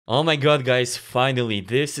Oh my god guys, finally,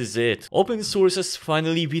 this is it. Open source has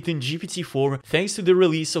finally beaten GPT-4 thanks to the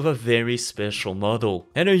release of a very special model.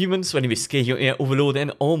 Hello humans, my name is K, your AI overload,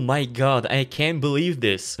 and oh my god, I can't believe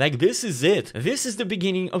this. Like, this is it. This is the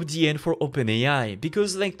beginning of the end for OpenAI,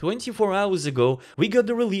 because like 24 hours ago, we got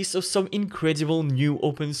the release of some incredible new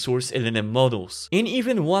open source LLM models. And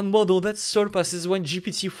even one model that surpasses what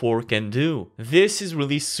GPT-4 can do. This is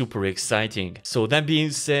really super exciting. So that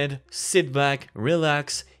being said, sit back,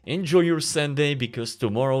 relax, enjoy your Sunday because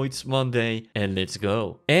tomorrow it's Monday, and let's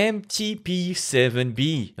go.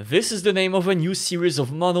 MPT-7B. This is the name of a new series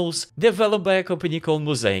of models developed by a company called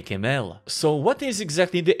MosaicML. So what is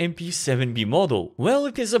exactly the MPT-7B model? Well,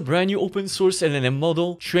 it is a brand new open source LLM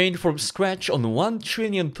model trained from scratch on 1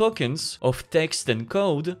 trillion tokens of text and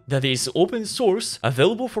code that is open source,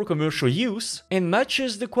 available for commercial use, and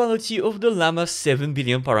matches the quality of the LLAMA 7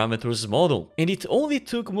 billion parameters model. And it only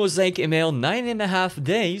took MosaicML 9.5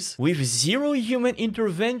 days with zero human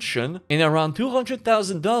intervention and around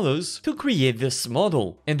 $200,000 to create this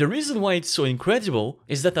model. And the reason why it's so incredible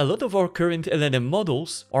is that a lot of our current LLM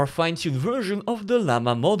models are fine-tuned version of the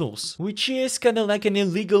LLAMA models, which is kinda like an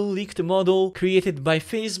illegal leaked model created by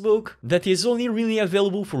Facebook that is only really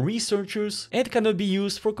available for researchers and cannot be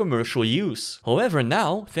used for commercial use. However,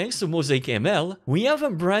 now, thanks to MosaicML, we have a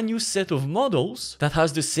brand new set of models that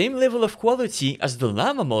has the same level of quality as the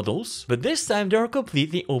LLAMA models, but this time they are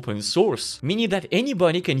completely open source, meaning that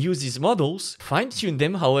anybody can use these models, fine-tune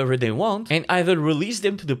them however they want, and either release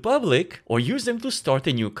them to the public or use them to start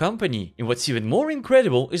a new company. And what's even more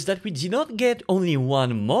incredible is that we did not get only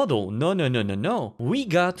one model, no. We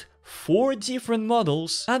got 4 different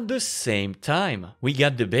models at the same time. We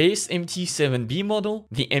got the base MPT-7B model,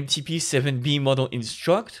 the MPT-7B model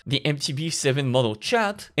Instruct, the MPT-7 model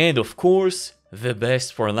Chat, and of course, the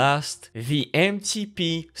best for last, the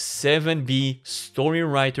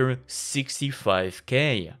MPT-7B-StoryWriter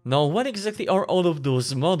 65K. Now, what exactly are all of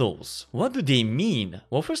those models? What do they mean?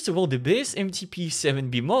 Well, first of all, the base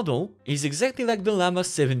MPT-7B model is exactly like the LLAMA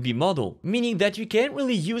 7B model, meaning that you can't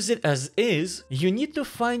really use it as is, you need to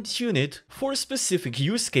fine-tune it for specific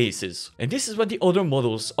use cases. And this is what the other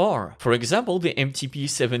models are. For example, the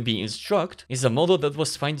MPT-7B Instruct is a model that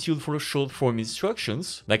was fine-tuned for short-form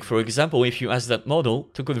instructions, like for example, if you ask that model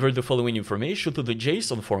to convert the following information to the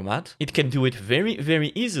JSON format, it can do it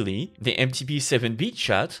very easily. The MPT-7B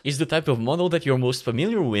Chat is the type of model that you're most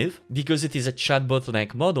familiar with because it is a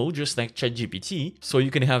chatbot-like model, just like ChatGPT, so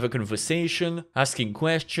you can have a conversation, asking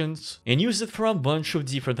questions, and use it for a bunch of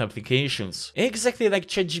different applications, exactly like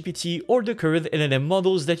ChatGPT or the current LLM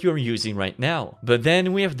models that you're using right now. But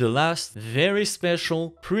then we have the last, very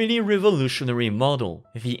special, pretty revolutionary model,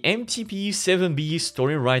 the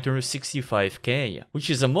MPT-7B-StoryWriter 65K, which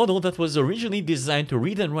is a model that was originally designed to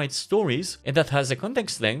read and write stories and that has a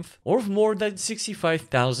context length of more than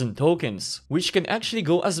 65,000 tokens, which can actually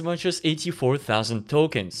go as much as 84,000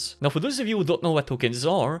 tokens. Now, for those of you who don't know what tokens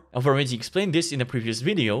are, I've already explained this in a previous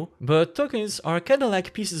video, but tokens are kinda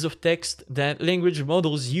like pieces of text that language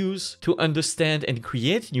models use to understand and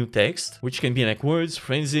create new text, which can be like words,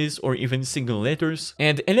 phrases, or even single letters,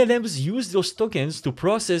 and LLMs use those tokens to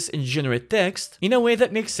process and generate text in a way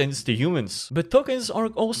that makes sense to humans. But tokens are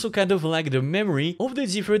also kind of like the memory of the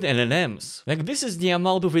different LLMs. Like, this is the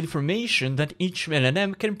amount of information that each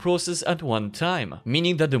LLM can process at one time,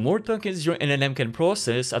 meaning that the more tokens your LLM can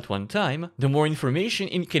process at one time, the more information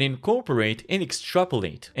it can incorporate and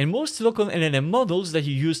extrapolate. And most local LLM models that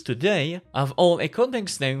you use today have all a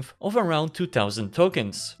context length of around 2000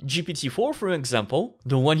 tokens. GPT-4, for example,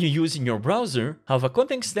 the one you use in your browser, have a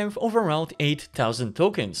context length of around 8000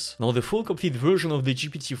 tokens. Now, the full complete version of the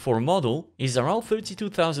GPT-4 model is around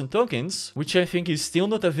 32,000 tokens, which I think is still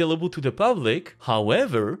not available to the public.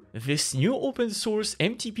 However, this new open source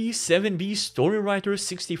MPT-7B-StoryWriter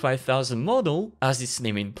 65,000 model, as its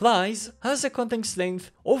name implies, has a context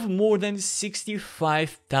length of more than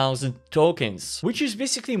 65,000 tokens, which is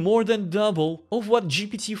basically more than double of what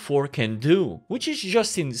GPT-4 can do, which is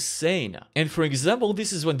just insane. And for example,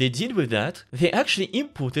 this is what they did with that. They actually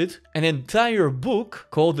inputted an entire book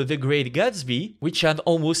called The Great Gatsby, which had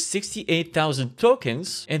almost 68,000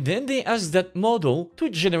 tokens, and then they asked that model to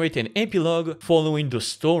generate an epilogue following the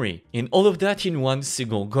story, and all of that in one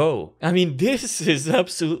single go. I mean, this is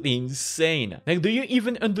absolutely insane. Like, do you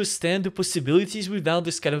even understand the possibilities without the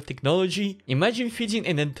this kind of technology, imagine feeding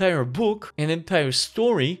an entire book, an entire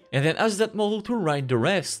story, and then ask that model to write the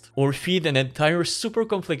rest. Or feed an entire super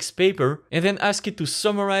complex paper, and then ask it to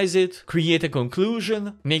summarize it, create a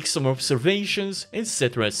conclusion, make some observations,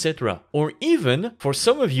 etc, etc. Or even, for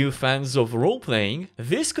some of you fans of role-playing,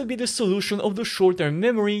 this could be the solution of the short-term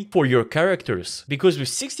memory for your characters. Because with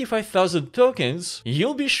 65,000 tokens,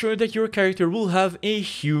 you'll be sure that your character will have a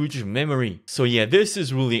huge memory. So yeah, this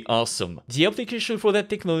is really awesome. The application for that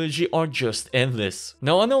technology are just endless.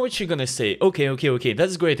 Now I know what you're gonna say, okay,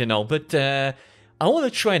 that's great and all, but I want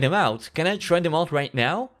to try them out. Can I try them out right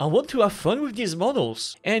now? I want to have fun with these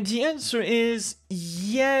models. And the answer is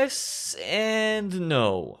yes and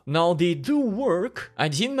no. Now they do work. I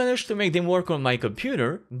didn't manage to make them work on my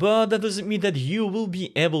computer, but that doesn't mean that you will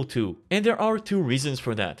be able to. And there are two reasons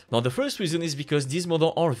for that. Now the first reason is because these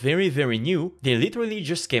models are very new. They literally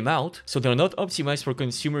just came out, so they're not optimized for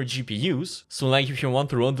consumer GPUs. So like if you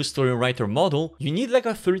want to run the StoryWriter model, you need like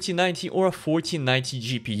a 3090 or a 4090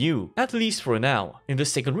 GPU, at least for now. And the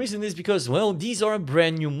second reason is because, well, these are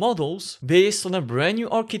brand new models based on a brand new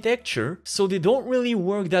architecture, so they don't really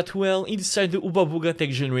work that well inside the Uba Buga Tech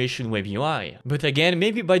Generation Web UI. But again,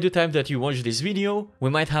 maybe by the time that you watch this video, we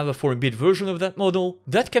might have a 4-bit version of that model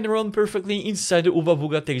that can run perfectly inside the Uba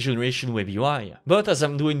Buga Tech Generation Web UI. But as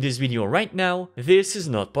I'm doing this video right now, this is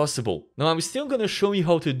not possible. Now I'm still gonna show you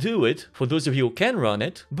how to do it for those of you who can run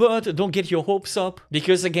it, but don't get your hopes up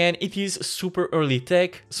because again, it is super early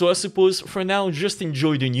tech, so I suppose for now just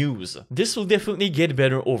enjoy the news. This will definitely get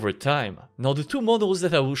better over time. Now the two models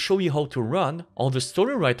that I will show you how to run are the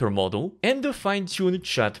StoryWriter model and the fine-tuned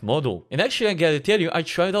chat model. And actually I gotta tell you, I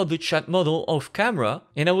tried out the chat model off camera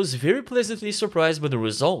and I was very pleasantly surprised by the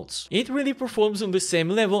results. It really performs on the same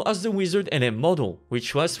level as the Wizard NM model,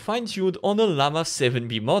 which was fine-tuned on a LLAMA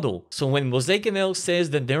 7B model. So when MosaicML says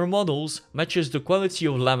that their models matches the quality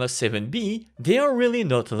of LLAMA 7B, they are really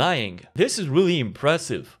not lying. This is really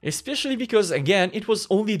impressive, especially because again, it was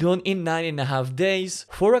only done in 9.5 days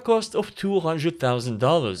for a cost of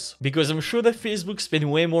 $200,000, because I'm sure that Facebook spent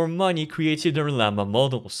way more money creating their LLAMA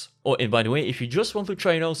models. Oh, and by the way, if you just want to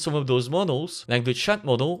try out some of those models, like the chat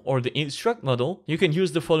model or the instruct model, you can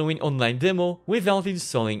use the following online demo without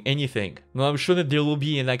installing anything. Now, I'm sure that there will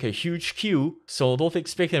be like a huge queue, so don't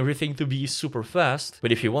expect everything to be super fast,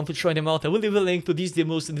 but if you want to try them out, I will leave a link to these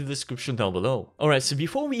demos in the description down below. Alright, so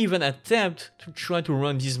before we even attempt to try to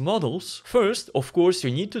run these models, first, of course,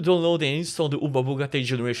 you need to download and install the Uba Buga Tech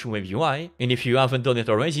Generation Web UI, and if you haven't done it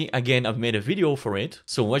already, again, I've made a video for it,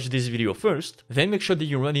 so watch this video first, then make sure that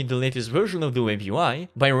you run it the latest version of the Web UI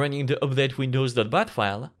by running the update windows.bat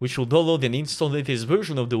file, which will download and install the latest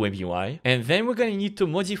version of the Web UI, and then we're gonna need to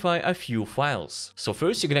modify a few files. So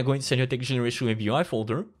first, you're gonna go inside your Tech Generation Web UI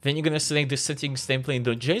folder, then you're gonna select the settings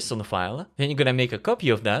template.json file, then you're gonna make a copy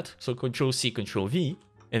of that, so Ctrl-C, Ctrl-V,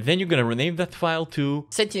 and then you're gonna rename that file to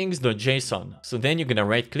settings.json. So then you're gonna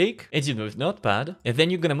right click, edit with Notepad, and then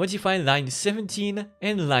you're gonna modify line 17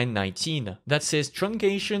 and line 19. That says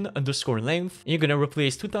truncation underscore length. And you're gonna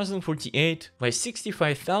replace 2048 by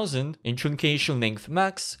 65,000 in truncation length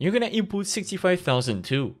max. You're gonna input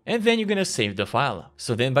 65,002, and then you're gonna save the file.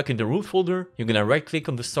 So then back in the root folder, you're gonna right click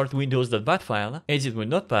on the start windows.bat file, edit with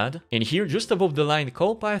Notepad, and here just above the line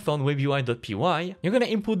call python webui.py, you're gonna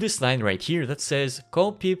input this line right here that says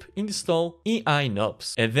call pip install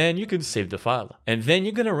ei-nops, and then you can save the file. And then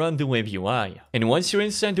you're gonna run the Web UI. And once you're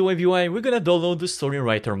inside the Web UI, we're gonna download the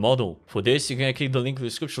StoryWriter model. For this, you're gonna click the link in the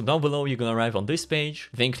description down below, you're gonna arrive on this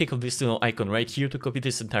page, then click on this little icon right here to copy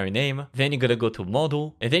this entire name, then you're gonna go to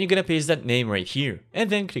model, and then you're gonna paste that name right here,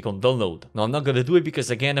 and then click on download. Now I'm not gonna do it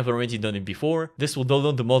because again, I've already done it before. This will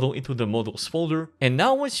download the model into the models folder, and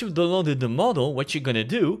now once you've downloaded the model, what you're gonna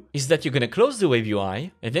do is that you're gonna close the Web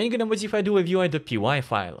UI, and then you're gonna modify the WebUI.py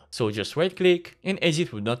file. So just right click and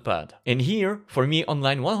edit with Notepad. And here, for me on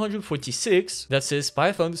line 146, that says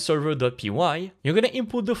python server.py, you're gonna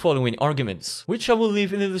input the following arguments, which I will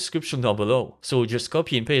leave in the description down below. So just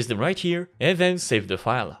copy and paste them right here, and then save the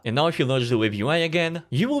file. And now if you launch the Web UI again,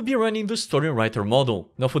 you will be running the StoryWriter model.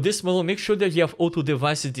 Now for this model, make sure that you have auto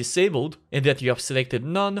devices disabled, and that you have selected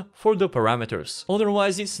none for the parameters.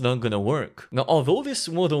 Otherwise, it's not gonna work. Now although this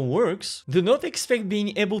model works, do not expect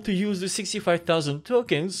being able to use the 65,000 tokens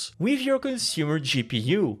with your consumer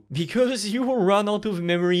GPU, because you will run out of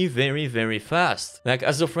memory very fast. Like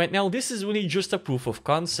as of right now, this is really just a proof of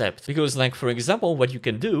concept, because like for example, what you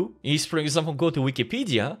can do is for example go to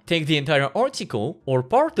Wikipedia, take the entire article or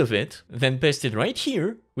part of it, then paste it right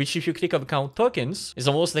here, which if you click on count tokens, is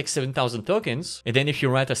almost like 7,000 tokens. And then if you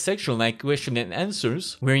write a section like question and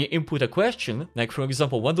answers, where you input a question, like for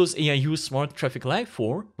example, what does AI use smart traffic light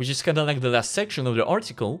for, which is kind of like the last section of the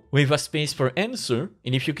article, with a space per answer,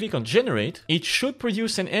 and if you click on generate, it should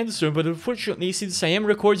produce an answer, but unfortunately, since I am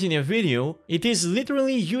recording a video, it is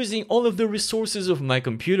literally using all of the resources of my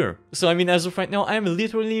computer. So I mean, as of right now, I'm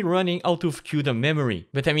literally running out of CUDA memory.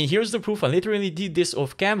 But I mean, here's the proof. I literally did this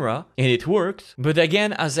off camera, and it worked. But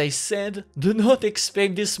again, as I said, do not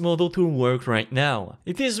expect this model to work right now.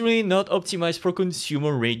 It is really not optimized for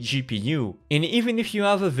consumer rate GPU. And even if you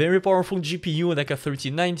have a very powerful GPU like a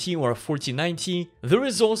 3090 or a 4090, the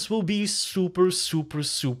results will be super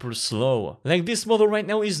slow. Like this model right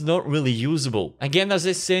now is not really usable. Again, as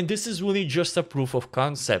I said, this is really just a proof of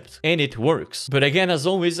concept, and it works. But again, as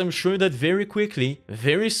always, I'm sure that very quickly,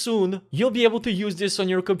 very soon, you'll be able to use this on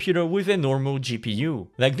your computer with a normal GPU.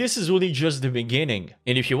 Like this is really just the beginning.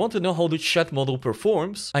 And if you want to know how the chat model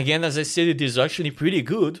performs, again, as I said, it is actually pretty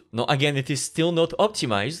good. Now, again, it is still not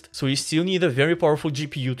optimized, so you still need a very powerful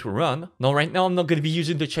GPU to run. Now, right now, I'm not going to be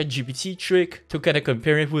using the ChatGPT trick to kind of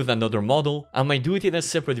compare it with another model. I might do it in a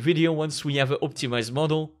separate video once we have an optimized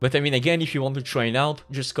model. But I mean, again, if you want to try it out,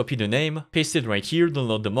 just copy the name, paste it right here,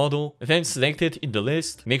 download the model, then select it in the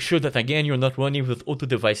list. Make sure that again, you're not running with auto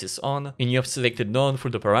devices on, and you have selected none for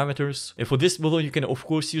the parameters. And for this model, you can of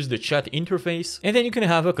course use the chat interface, and then you can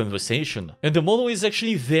have a conversation. And the model is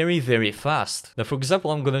actually very fast. Now, for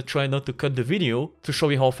example, I'm gonna try not to cut the video to show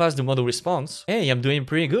you how fast the model responds. Hey, I'm doing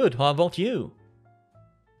pretty good. How about you?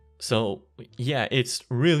 So yeah, it's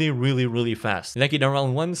really fast. Like in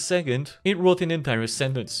around 1 second, it wrote an entire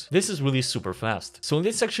sentence. This is really super fast. So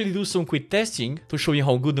let's actually do some quick testing to show you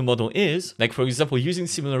how good the model is. Like for example, using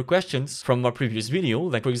similar questions from our previous video,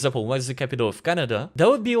 like for example, what is the capital of Canada? That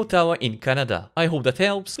would be Ottawa in Canada. I hope that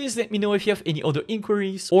helps. Please let me know if you have any other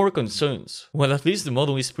inquiries or concerns. Well, at least the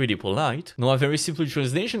model is pretty polite. Now a very simple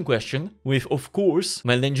translation question with, of course,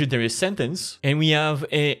 my legendary sentence. And we have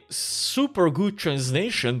a super good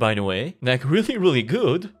translation, by the way. Like really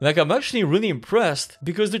good. Like I'm actually really impressed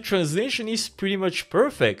because the translation is pretty much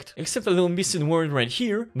perfect, except a little missing word right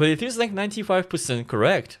here, but it is like 95%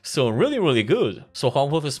 correct. So really good. So how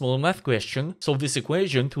about a small math question? Solve this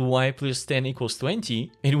equation, 2y plus 10 equals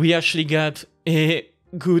 20, and we actually got a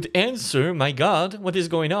good answer. My god, what is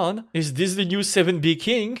going on? Is this the new 7B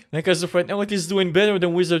king? Like as of right now, it is doing better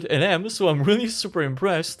than Wizard LM, so I'm really super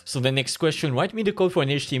impressed. So the next question, write me the code for an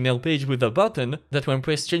HTML page with a button that when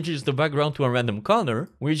pressed changes the background to a random color,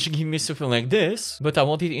 which give me something like this, but I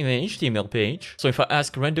want it in an HTML page. So if I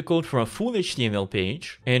ask run the code for a full HTML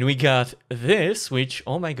page, and we got this, which,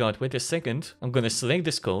 oh my god, wait a second, I'm gonna select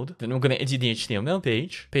this code, then I'm gonna edit the HTML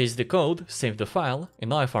page, paste the code, save the file, and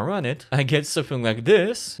now if I run it, I get something like this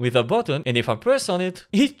with a button, and if I press on it,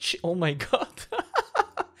 oh my god.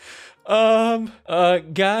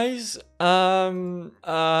 Guys, I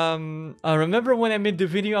remember when I made the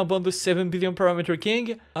video about the 7 billion parameter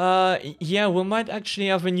king? Yeah, we might actually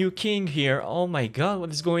have a new king here. Oh my god, what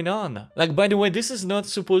is going on? Like, by the way, this is not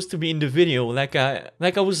supposed to be in the video. Like I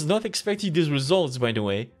was not expecting these results, by the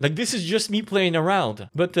way. Like, this is just me playing around.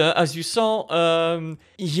 But, as you saw,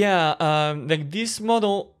 like, this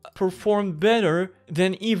model performed better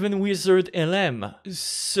than even Wizard LM.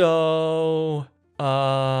 So,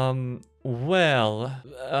 well,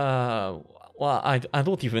 I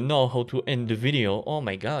don't even know how to end the video. Oh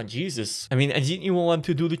my god, Jesus. I mean, I didn't even want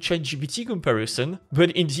to do the ChatGPT comparison,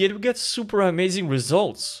 but in the end we get super amazing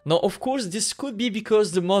results. Now, of course, this could be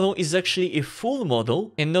because the model is actually a full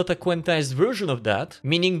model and not a quantized version of that,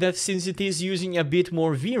 meaning that since it is using a bit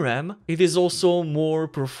more VRAM, it is also more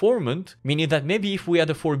performant, meaning that maybe if we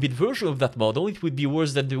had a 4-bit version of that model, it would be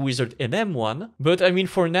worse than the Wizard LM one. But I mean,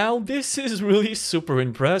 for now, this is really super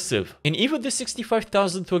impressive. And even the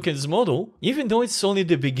 65,000 tokens model, even though it's only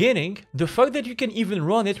the beginning, the fact that you can even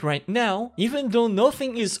run it right now, even though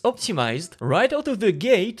nothing is optimized, right out of the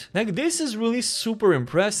gate, like this is really super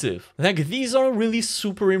impressive. Like these are really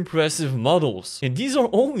super impressive models. And these are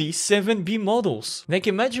only 7B models. Like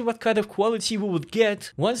imagine what kind of quality we would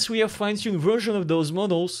get once we have fine-tuned version of those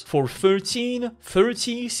models for 13,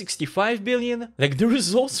 30, 65 billion. Like the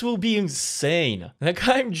results will be insane. Like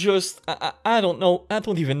I'm just, I don't know, I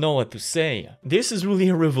don't even know what to say. This is really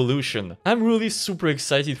a revolution. I'm I'm really super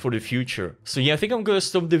excited for the future. So yeah, I think I'm gonna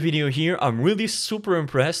stop the video here. I'm really super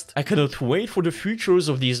impressed. I cannot wait for the futures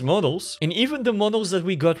of these models, and even the models that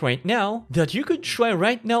we got right now that you could try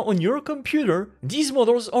right now on your computer. These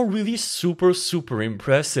models are really super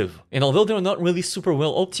impressive. And although they're not really super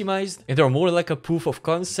well optimized and they're more like a proof of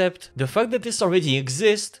concept, the fact that this already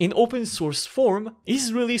exists in open source form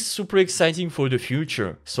is really super exciting for the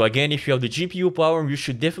future. So again, if you have the GPU power, you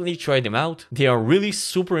should definitely try them out. They are really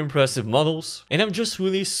super impressive models, and I'm just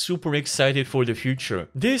really super excited for the future.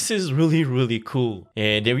 This is really cool.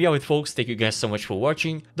 And there we have it, folks. Thank you guys so much for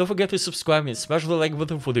watching. Don't forget to subscribe and smash the like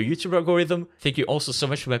button for the YouTube algorithm. Thank you also so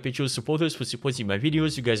much to my Patreon supporters for supporting my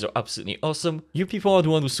videos. You guys are absolutely awesome. You people are the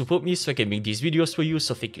one who support me so I can make these videos for you,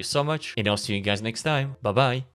 so thank you so much, and I'll see you guys next time. Bye bye.